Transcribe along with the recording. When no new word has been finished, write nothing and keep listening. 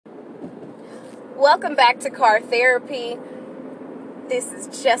Welcome back to Car Therapy. This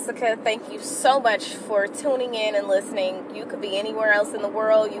is Jessica. Thank you so much for tuning in and listening. You could be anywhere else in the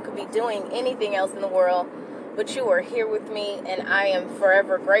world. You could be doing anything else in the world, but you are here with me, and I am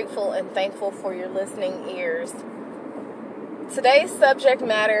forever grateful and thankful for your listening ears. Today's subject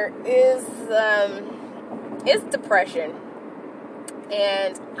matter is depression,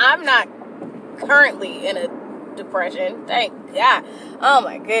 and I'm not currently in a depression. Thank God. Oh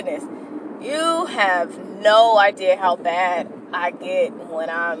my goodness. You have no idea how bad I get when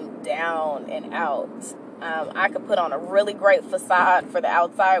I'm down and out. I could put on a really great facade for the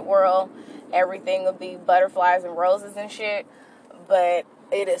outside world. Everything would be butterflies and roses and shit. But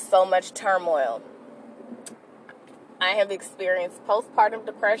it is so much turmoil. I have experienced postpartum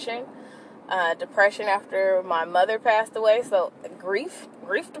depression. Depression after my mother passed away. So grief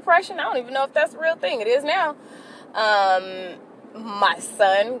depression. I don't even know if that's a real thing. It is now. My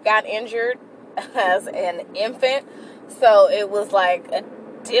son got injured as an infant, so it was like a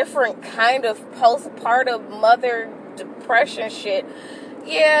different kind of postpartum mother depression shit.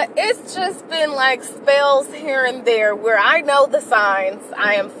 Yeah, it's just been like spells here and there where I know the signs,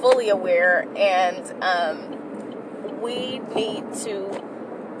 I am fully aware, and we need to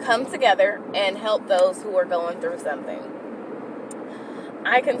come together and help those who are going through something.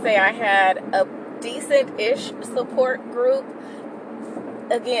 I can say I had a decent-ish support group.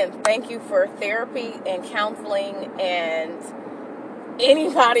 Again, thank you for therapy and counseling and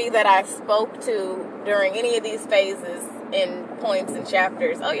anybody that I spoke to during any of these phases and points and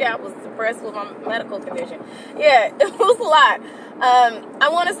chapters. Oh yeah, I was depressed with my medical condition. Yeah, it was a lot. I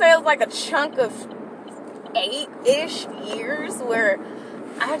want to say it was like a chunk of 8-ish years where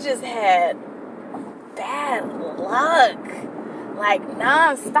I just had bad luck. Like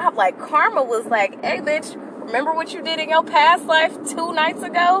non-stop. Like karma was like, hey bitch, remember what you did in your past life 2 nights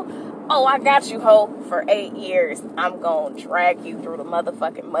ago? Oh, I got you, ho, for 8 years. I'm going to drag you through the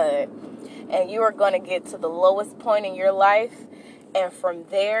motherfucking mud. And you are going to get to the lowest point in your life. And from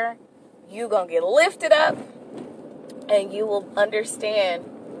there, you're going to get lifted up. And you will understand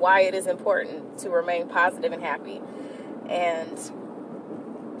why it is important to remain positive and happy. And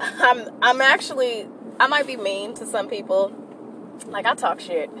I'm actually, I might be mean to some people. Like, I talk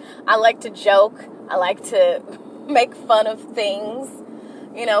shit. I like to joke. I like to make fun of things.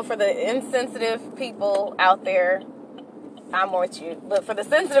 You know, for the insensitive people out there, I'm with you. But for the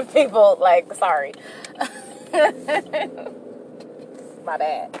sensitive people, like, sorry. My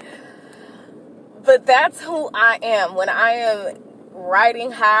bad. But that's who I am. When I am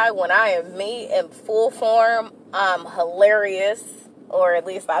riding high, when I am me in full form, I'm hilarious. Or at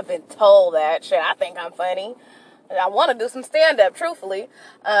least I've been told that. Shit, I think I'm funny. I want to do some stand-up, truthfully.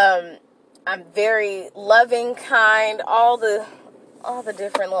 I'm very loving, kind, all the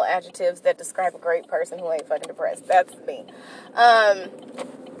different little adjectives that describe a great person who ain't fucking depressed. That's me. But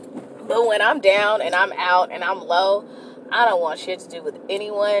when I'm down and I'm out and I'm low, I don't want shit to do with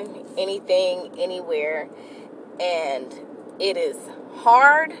anyone, anything, anywhere. And it is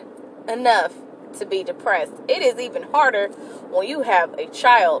hard enough to be depressed. It is even harder when you have a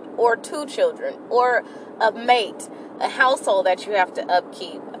child or 2 children or a mate, a household that you have to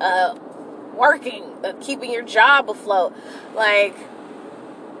upkeep, working, keeping your job afloat. Like,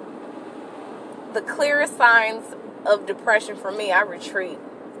 the clearest signs of depression for me, I retreat.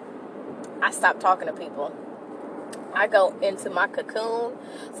 I stop talking to people. I go into my cocoon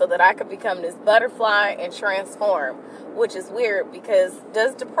so that I can become this butterfly and transform, which is weird because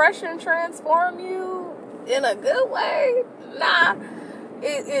does depression transform you in a good way? Nah.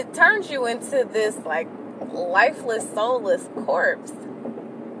 It turns you into this, like, lifeless, soulless corpse.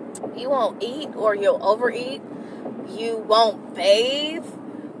 You won't eat, or you'll overeat. You won't bathe,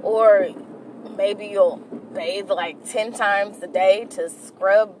 or maybe you'll bathe like 10 times a day to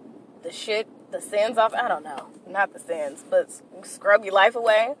scrub the sins off. I don't know. Not the sins, but scrub your life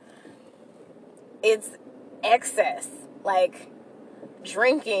away. It's excess. Like,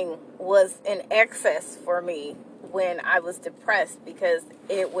 drinking was an excess for me when I was depressed because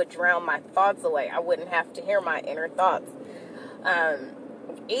it would drown my thoughts away. I wouldn't have to hear my inner thoughts.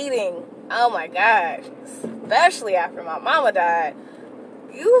 Eating, oh my gosh, especially after my mama died.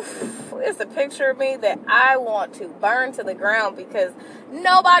 It's a picture of me that I want to burn to the ground because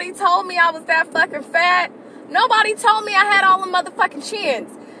nobody told me I was that fucking fat. Nobody told me I had all the motherfucking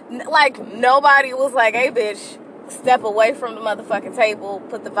chins. Like, nobody was like, hey bitch, step away from the motherfucking table,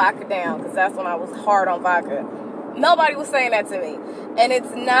 put the vodka down, because that's when I was hard on vodka. Nobody was saying that to me. And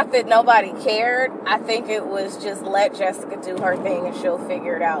it's not that nobody cared. I think it was just let Jessica do her thing and she'll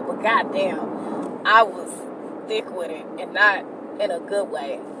figure it out. But goddamn, I was thick with it and not in a good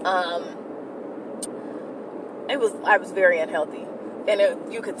way. I was very unhealthy. And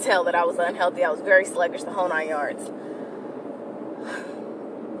you could tell that I was unhealthy. I was very sluggish, the whole 9 yards.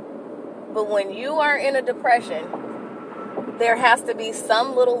 But when you are in a depression, there has to be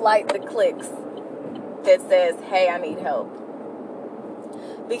some little light that clicks that says, hey, I need help.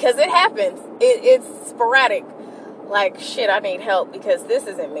 Because it happens. It's sporadic. Like, shit, I need help because this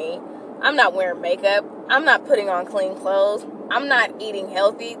isn't me. I'm not wearing makeup. I'm not putting on clean clothes. I'm not eating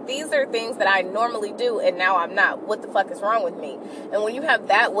healthy. These are things that I normally do, and now I'm not. What the fuck is wrong with me? And when you have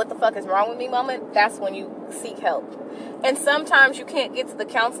that what the fuck is wrong with me moment, that's when you seek help. And sometimes you can't get to the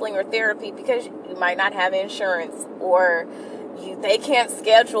counseling or therapy because you might not have insurance, or they can't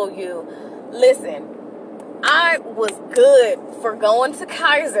schedule you. Listen, I was good for going to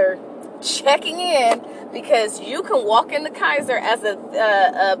Kaiser, checking in, because you can walk into Kaiser as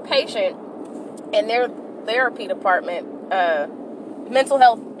a patient in their therapy department, mental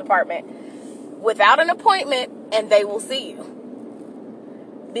health department, without an appointment, and they will see you.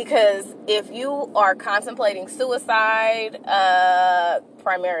 Because if you are contemplating suicide,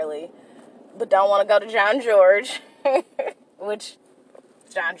 primarily, but don't want to go to John George, which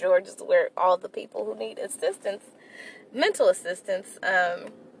John George is where all the people who need assistance, mental assistance,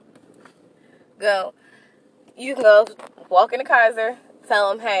 go. You can go walk into Kaiser, tell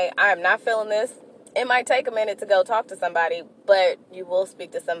them, hey, I am not feeling this. It might take a minute to go talk to somebody, but you will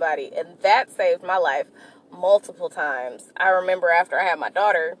speak to somebody. And that saved my life multiple times. I remember after I had my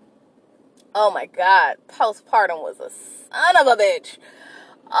daughter, oh my God, postpartum was a son of a bitch.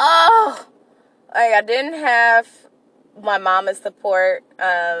 Oh, I didn't have my mama's support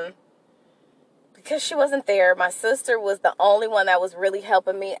because she wasn't there. My sister was the only one that was really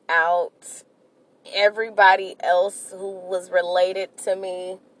helping me out. Everybody else who was related to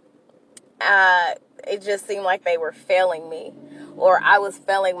me, it just seemed like they were failing me, or I was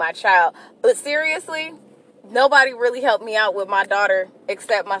failing my child. But seriously, nobody really helped me out with my daughter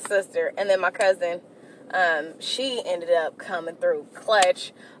except my sister, and then my cousin. She ended up coming through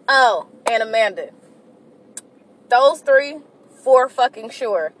clutch. Oh, and Amanda. Those three, for fucking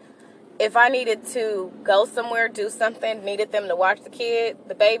sure. If I needed to go somewhere, do something, needed them to watch the kid,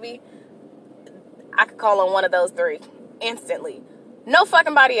 the baby, I could call on one of those three instantly. No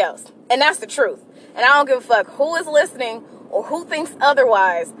fucking body else. And that's the truth. And I don't give a fuck who is listening or who thinks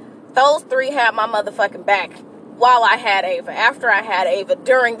otherwise. Those three had my motherfucking back while I had Ava, after I had Ava,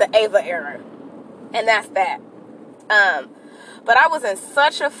 during the Ava era. And that's that. But I was in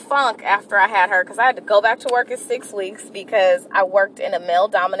such a funk after I had her because I had to go back to work in 6 weeks because I worked in a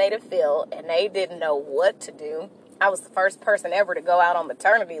male-dominated field and they didn't know what to do. I was the first person ever to go out on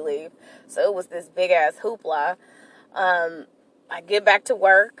maternity leave, so it was this big-ass hoopla. I get back to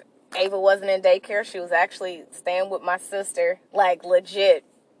work. Ava wasn't in daycare. She was actually staying with my sister, like, legit.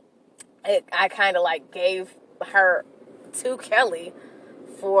 I kind of, like, gave her to Kelly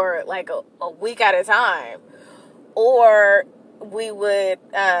for, like, a week at a time. Or we would,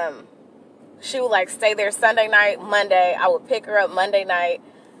 she would, like, stay there Sunday night, Monday. I would pick her up Monday night,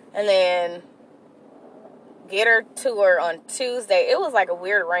 and then get her to her on Tuesday. It was like a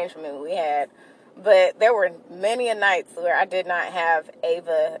weird arrangement we had, but there were many a nights where I did not have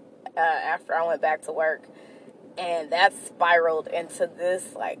Ava after I went back to work, and that spiraled into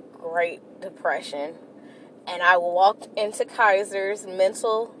this like great depression. And I walked into Kaiser's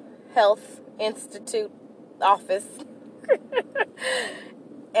Mental Health Institute office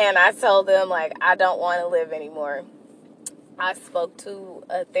and I told them, like, I don't want to live anymore. I spoke to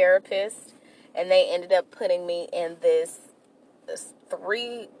a therapist, and they ended up putting me in this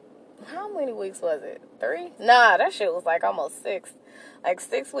 3, how many weeks was it? 3? Nah, that shit was like almost 6. Like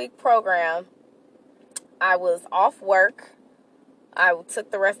 6-week program. I was off work. I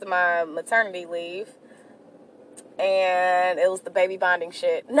took the rest of my maternity leave, and it was the baby bonding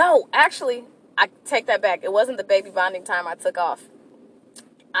shit. No, actually, I take that back. It wasn't the baby bonding time I took off.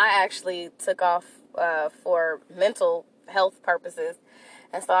 I actually took off for mental health purposes,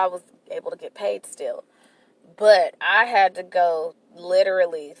 and so I was able to get paid still. But I had to go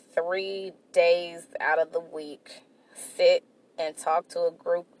literally 3 days out of the week, sit and talk to a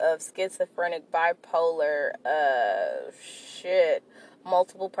group of schizophrenic, bipolar,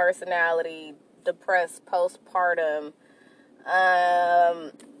 multiple personality, depressed, postpartum,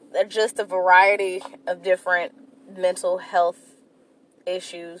 just a variety of different mental health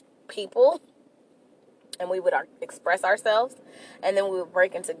issues people. And we would express ourselves, and then we would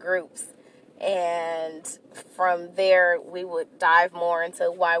break into groups. And from there, we would dive more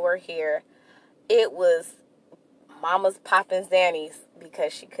into why we're here. It was mamas popping Xannies,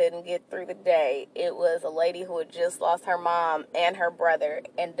 because she couldn't get through the day. It was a lady who had just lost her mom and her brother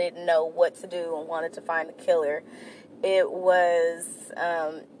and didn't know what to do and wanted to find the killer. It was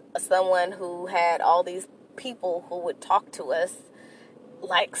someone who had all these people who would talk to us,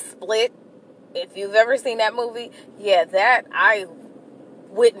 like Split. If you've ever seen that movie, yeah, that I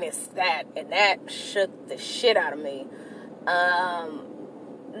witnessed that, and that shook the shit out of me.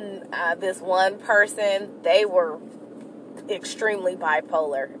 This one person, they were extremely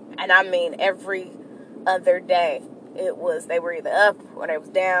bipolar, and I mean every other day they were either up or they was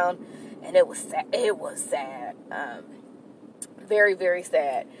down, and it was sad. Very, very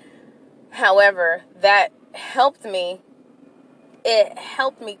sad. However, that helped me. It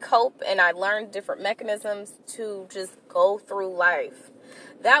helped me cope, and I learned different mechanisms to just go through life.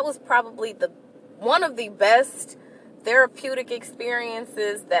 That was probably one of the best therapeutic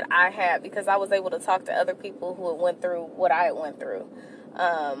experiences that I had, because I was able to talk to other people who had went through what I had went through.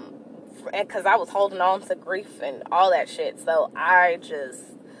 And because I was holding on to grief and all that shit. So I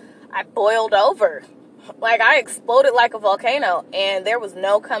boiled over. Like, I exploded like a volcano, and there was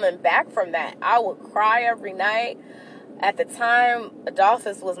no coming back from that. I would cry every night. At the time,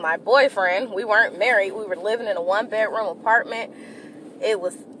 Adolphus was my boyfriend. We weren't married. We were living in a 1-bedroom apartment. It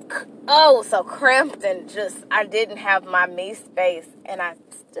was so cramped, and just, I didn't have my me space, and I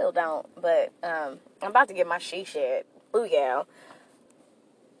still don't, but I'm about to get my she shed. Booyah.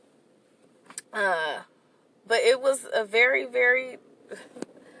 But it was a very, very,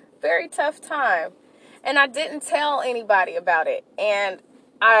 very tough time, and I didn't tell anybody about it, and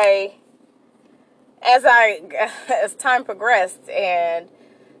as time progressed, and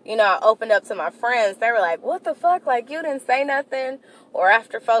I opened up to my friends, they were like, what the fuck? Like, you didn't say nothing? Or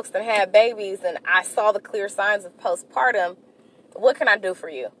after folks that had babies and I saw the clear signs of postpartum, what can I do for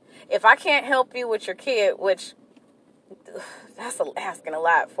you? If I can't help you with your kid, which that's asking a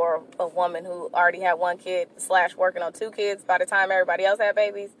lot for a woman who already had one kid / working on 2 kids by the time everybody else had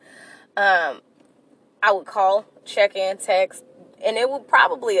babies, I would call, check in, text, and it would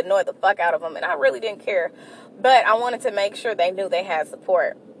probably annoy the fuck out of them, and I really didn't care. But I wanted to make sure they knew they had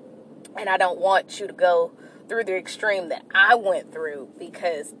support. And I don't want you to go through the extreme that I went through,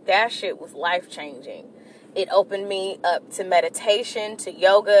 because that shit was life-changing. It opened me up to meditation, to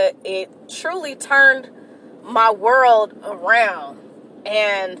yoga. It truly turned my world around.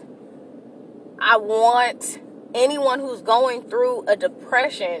 And I want anyone who's going through a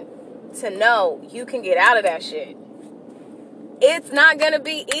depression to know you can get out of that shit. It's not going to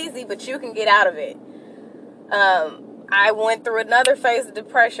be easy, but you can get out of it. I went through another phase of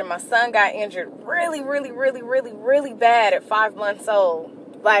depression. My son got injured really, really, really, really, really bad at 5 months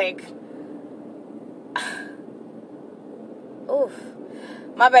old. Like, oof.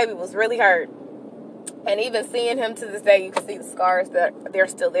 My baby was really hurt. And even seeing him to this day, you can see the scars that they're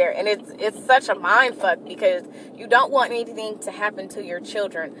still there. And it's such a mind fuck, because you don't want anything to happen to your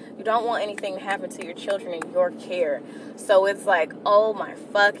children. You don't want anything to happen to your children in your care. So it's like, oh my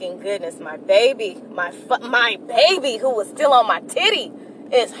fucking goodness, my baby who was still on my titty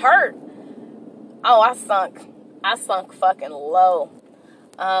is hurt. Oh, I sunk fucking low.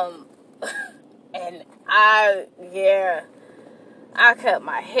 And I cut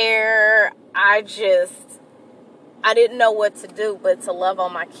my hair. I didn't know what to do but to love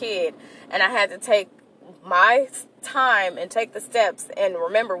on my kid. And I had to take my time and take the steps and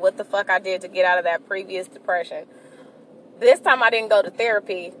remember what the fuck I did to get out of that previous depression. This time I didn't go to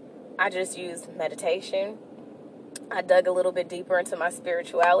therapy. I just used meditation. I dug a little bit deeper into my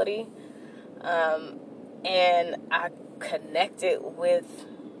spirituality. And I connected with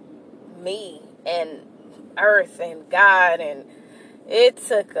me and earth and God, and it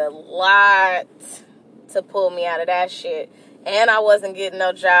took a lot to pull me out of that shit. And I wasn't getting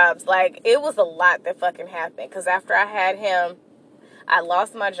no jobs. Like, it was a lot that fucking happened. Because after I had him, I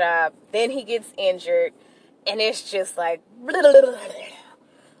lost my job. Then he gets injured. And it's just like,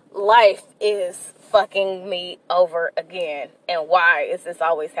 life is fucking me over again. And why is this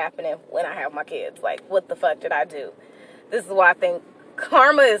always happening when I have my kids? Like, what the fuck did I do? This is why I think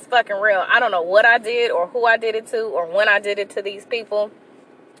karma is fucking real. I don't know what I did or who I did it to or when I did it to these people.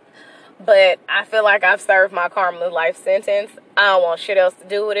 But I feel like I've served my karma life sentence. I don't want shit else to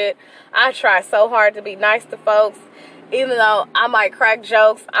do with it. I try so hard to be nice to folks. Even though I might crack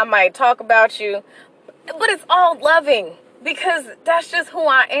jokes, I might talk about you. But it's all loving. Because that's just who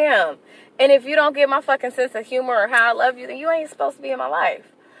I am. And if you don't get my fucking sense of humor or how I love you, then you ain't supposed to be in my life.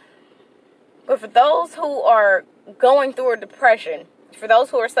 But for those who are going through a depression, for those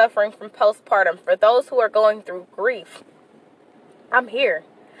who are suffering from postpartum, for those who are going through grief, I'm here.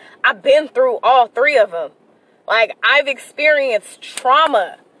 I've been through all 3 of them. Like, I've experienced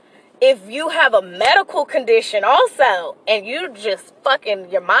trauma. If you have a medical condition also, and you just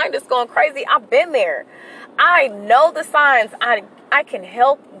fucking, your mind is going crazy, I've been there. I know the signs. I can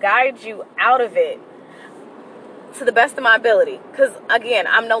help guide you out of it to the best of my ability. Because, again,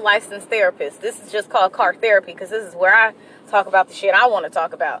 I'm no licensed therapist. This is just called car therapy, because this is where I talk about the shit I want to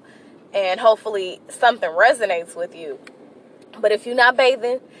talk about. And hopefully something resonates with you. But if you're not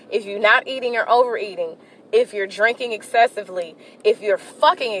bathing, if you're not eating or overeating, if you're drinking excessively, if you're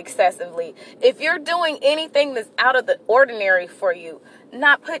fucking excessively, if you're doing anything that's out of the ordinary for you,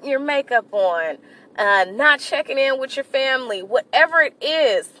 not putting your makeup on, not checking in with your family, whatever it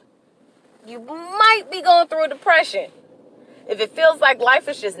is, you might be going through a depression. If it feels like life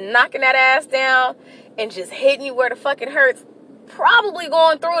is just knocking that ass down and just hitting you where the fuck it hurts, probably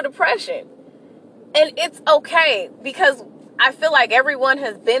going through a depression. And it's okay, because I feel like everyone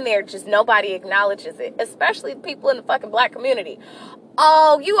has been there, just nobody acknowledges it. Especially people in the fucking black community.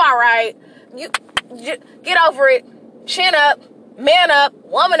 Oh, you alright. You get over it. Chin up. Man up.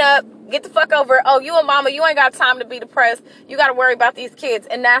 Woman up. Get the fuck over it. Oh, you a mama. You ain't got time to be depressed. You got to worry about these kids.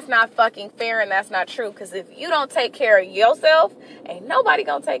 And that's not fucking fair, and that's not true. Because if you don't take care of yourself, ain't nobody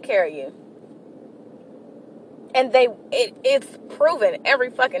gonna take care of you. And it's proven every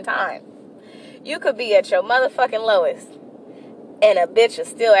fucking time. You could be at your motherfucking lowest, and a bitch will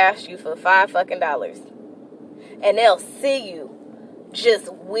still ask you for $5 and they'll see you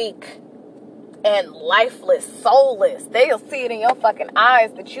just weak and lifeless, soulless. They'll see it in your fucking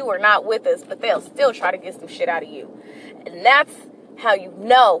eyes that you are not with us, but they'll still try to get some shit out of you. And that's how you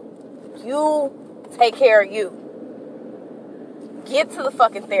know you take care of you. Get to the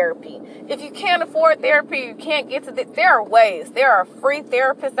fucking therapy. If you can't afford therapy, you can't get to there are ways. There are free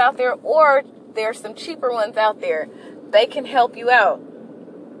therapists out there, or there's some cheaper ones out there. They can help you out.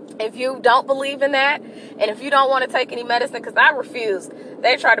 If you don't believe in that, and if you don't want to take any medicine, because I refuse.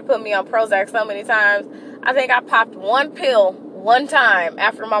 They tried to put me on Prozac so many times. I think I popped one pill one time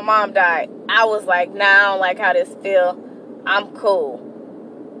after my mom died. I was like, nah, I don't like how this feel. I'm cool.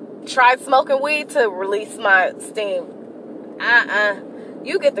 Tried smoking weed to release my steam.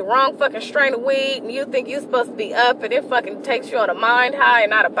 You get the wrong fucking strain of weed, and you think you're supposed to be up, and it fucking takes you on a mind high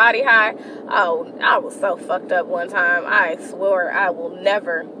and not a body high. Oh, I was so fucked up one time. I swear I will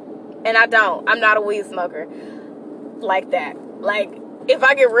never. And I'm not a weed smoker like that. Like, if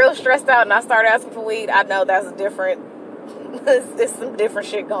I get real stressed out and I start asking for weed, I know that's a different, it's some different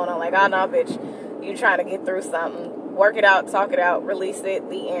shit going on. Like, oh no, bitch, you trying to get through something. Work it out, talk it out, release it,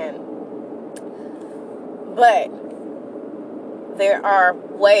 the end. But there are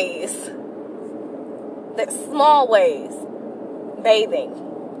ways, small ways.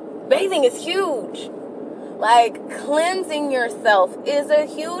 Bathing is huge. Like, cleansing yourself is a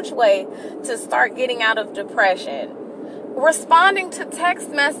huge way to start getting out of depression. Responding to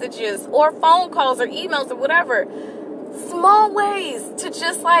text messages or phone calls or emails or whatever. Small ways to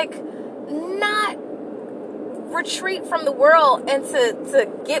just, like, not retreat from the world and to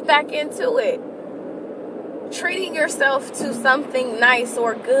get back into it. Treating yourself to something nice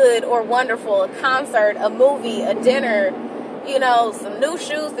or good or wonderful, a concert, a movie, a dinner, some new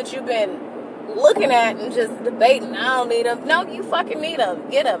shoes that you've been looking at and just debating, I don't need them. No, you fucking need them.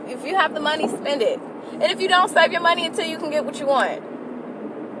 Get them. If you have the money, spend it. And if you don't, save your money until you can get what you want.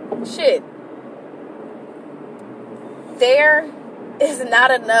 Shit. There is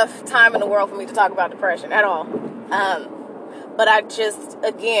not enough time in the world for me to talk about depression at all. But I just,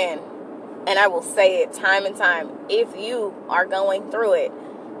 again, and I will say it time and time, if you are going through it,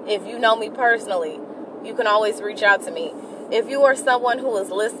 if you know me personally, you can always reach out to me. If you are someone who is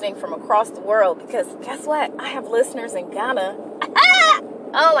listening from across the world, because guess what? I have listeners in Ghana.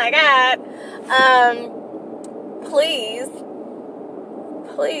 Oh my God.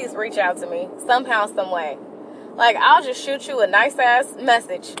 Please reach out to me somehow, some way. Like, I'll just shoot you a nice ass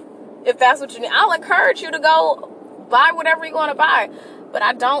message if that's what you need. I'll encourage you to go buy whatever you want to buy. But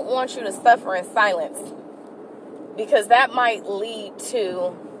I don't want you to suffer in silence, because that might lead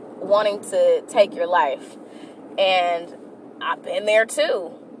to wanting to take your life. And I've been there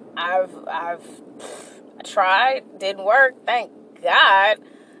too. I've tried, didn't work. Thank God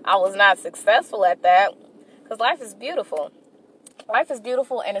I was not successful at that, because life is beautiful. Life is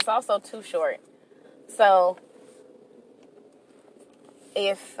beautiful, and it's also too short. So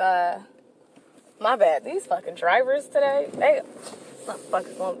if my bad, these fucking drivers today, they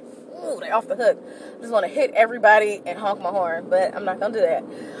off the hook. I just want to hit everybody and honk my horn, but I'm not gonna do that.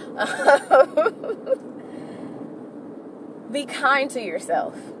 Be kind to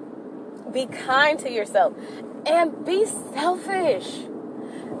yourself. Be kind to yourself, and be selfish,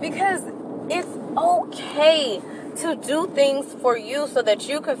 because it's okay to do things for you so that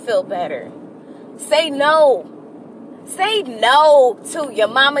you can feel better. Say no. Say no to your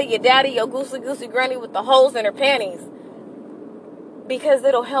mama, your daddy, your goosey granny with the holes in her panties. Because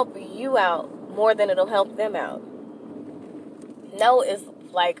it'll help you out more than it'll help them out. No is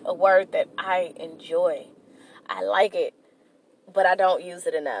like a word that I enjoy. I like it, but I don't use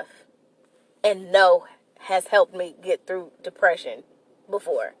it enough. And no has helped me get through depression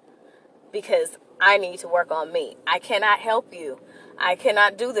before. Because I need to work on me. I cannot help you. I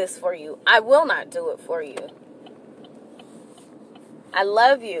cannot do this for you. I will not do it for you. I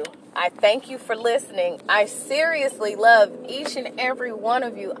love you. I thank you for listening. I seriously love each and every one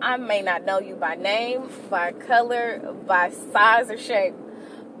of you. I may not know you by name, by color, by size or shape,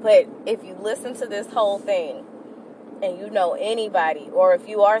 but if you listen to this whole thing and you know anybody, or if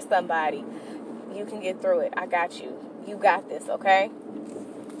you are somebody, you can get through it. I got you. You got this, okay?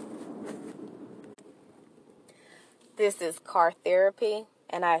 This is Car Therapy,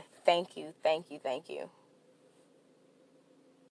 and I thank you, thank you, thank you.